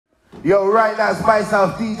Yo, right now it's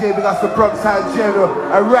myself, DJ, we got the Bronx Town General.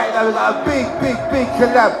 And right now we got a big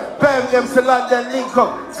collab. Birmingham to London, link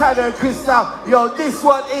up, Tana and Cristale. Yo, this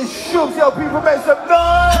one is Shubz. Yo, people make some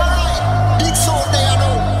noise! Big soul there, I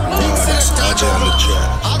know. Big Cristale on the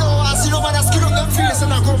track. I know, I see nobody skill up them face and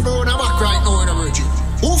I come down and back right now in the virgin.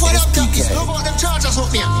 Who for them tickets? No about them charges up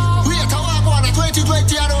here. We at our one at 2020,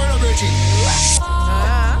 I know in the virgin.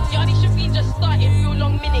 Yeah, this should be just starting real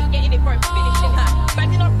long minute, getting it for a finishing high.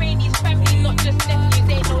 Banding on Brady's family, not just nephews,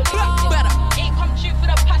 ain't no limits in it. Ain't come true for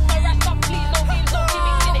the past, no rest up, please, no games, no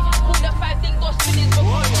gimmicks in it. All the 5 things, those spinners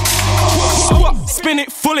before you. Spin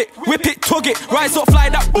it, full it, whip it, tug it, rise up, fly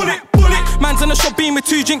that bullet. Man's in the shop beam with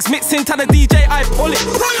 2 drinks mixing, tell the DJ I pull it.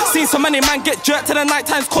 Seen so many man get jerked to the night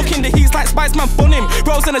times cooking. The heat's like Spice Man bun him.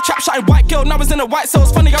 Rose in a trap shotting white girl, now it's in a white, so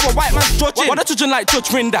it's funny how a white man's judging. Why the judging like Judge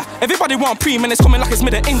Rinda? Everybody want pre-man, it's coming like it's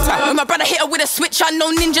mid-inter. My brother hit her with a switch, I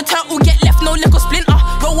know Ninja Turtle get left, no little splinter.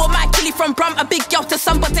 Roll with my killie from Brum, a big girl to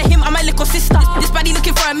some, but to him I'm a little sister. This body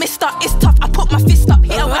looking for a mister, it's tough, I put my fist up,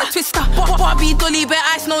 hit her with a twister. Barbie, dolly, bare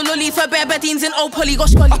ice, no lolly, for bare beddings in old poly,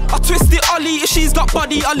 gosh golly. I twist it Ollie, if she's got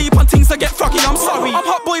body, I leap on things to get froggy, I'm sorry. I'm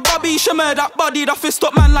hot boy Bobby, she murder that body, that fist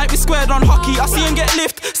up man like we squared on hockey. I see him get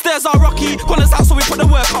lift, stairs are rocky. Gunners out so we put the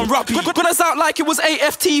work on Robbie. Gunners out like it was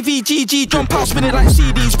AFTV, GG, jump out, spin it like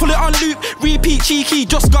CDs. Pull it on loop, repeat cheeky,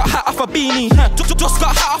 just got hat off a beanie. Just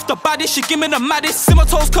got hat off the baddest, she give me the maddest. Simmer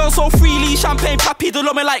toes curl so freely, champagne pappy, they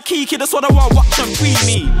love me like Kiki, that's what I want, watch them free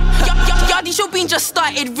me. Yardy show being just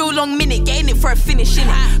started, real long minute, getting it for a finish in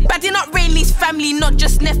it. Badding up Rainley's family, not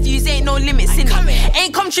just nephews, ain't no limits in it.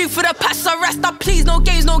 Ain't come true for the past, so rest up please, no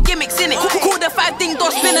games, no gimmicks in it. Call the 5 thing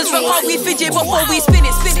door spinners, for how we fidget before we spin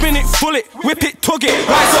it. Spin it, full it, whip it, tug it,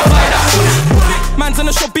 rise up like that. Man's in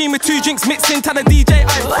the shop beam with 2 drinks mixing, tell the DJ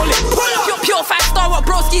I pull it. Pure 5-star, what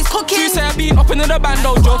broski's cooking. You say I been up into the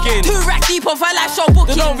bando jogging. 2 rack deep of a live show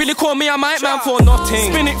booking. They don't really call me a mic man for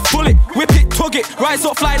nothing. Spin it, full it, whip it, tug it, rise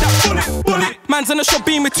up, fly that bullet. Man's in the shop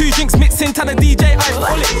beam with 2 drinks mixing, tell the DJ I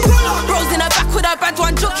pull it. Bros in the back with a bad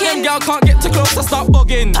one joking. Girl can't get too close, I start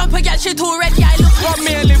bugging. Tampa get shit already, I look. Want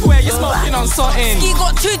me to live where you're smoking on something. Ski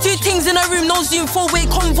got two things in a room, no Zoom, 4-way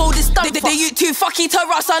convo, this stuff. They you too fucky to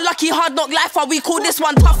us, unlucky hard knock life, while we call this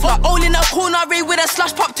one tough luck. All in a corner, Ray with a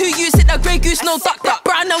slush pop, 2 use it, the grey goose, no duck duck.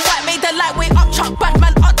 Brown and white made the lightweight up chuck,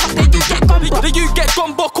 Batman up tuck, then you get gumbo. Then you get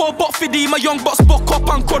gumbo or bot fiddy, my young bots buck up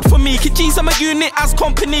and cod for me. Kijis I'm a unit as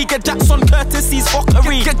company, get Jackson courtesies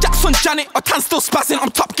fuckery. Get Jackson Janet, I can still spazzing, I'm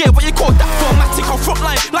top gear, what you call that? Formatic on front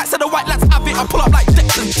line, like said the white lads have it, I pull up like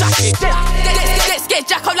Jackson Jacket. Let's get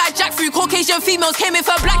jack up like Jack through. Caucasian females came in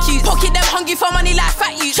for black youth. Pocket them hungry for money like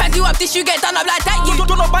fat you. Try do up this, you get done up like that you.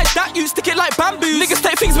 Don't know by that you, stick it like bamboo. Niggas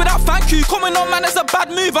take things without thank you. Coming on man, it's a bad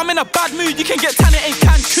move, I'm in a bad mood. You can get Tana in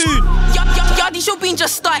Cancun. Yardy show being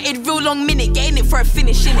just started, real long minute, getting it for a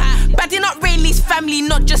finish in it. Badding up Rainley's family,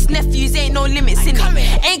 not just nephews, ain't no limits in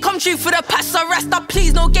it. Ain't come true for the past, so rest up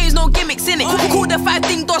please, no games, no gimmicks in it. Call the 5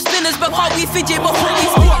 thing door spinners, but how we fidget before we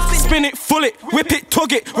spin it. Spin it, full it, whip it,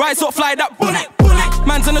 tug it, rise up, fly that bullet.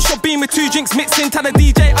 Man's in the shop beam with 2 drinks mixing, tell the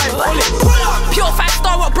DJ I pull it. Pure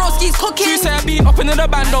 5-star, what broski's cooking. You say I been up into the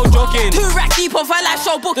bando jogging. 2 rack deep of a live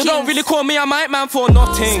show booking. They don't really call me a mic man for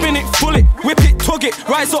nothing. Spin it, full it, whip it, tug it,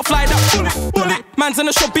 rise up, fly that bullet. Man's in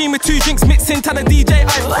the shop beam with 2 drinks mixing, tell the DJ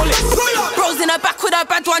I pull it. Bros in the back with a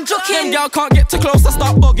bad one joking. Girl can't get too close, I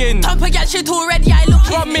start bugging. Tampa get shit already, I look.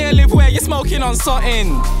 Want me to live where you're smoking on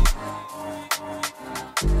something.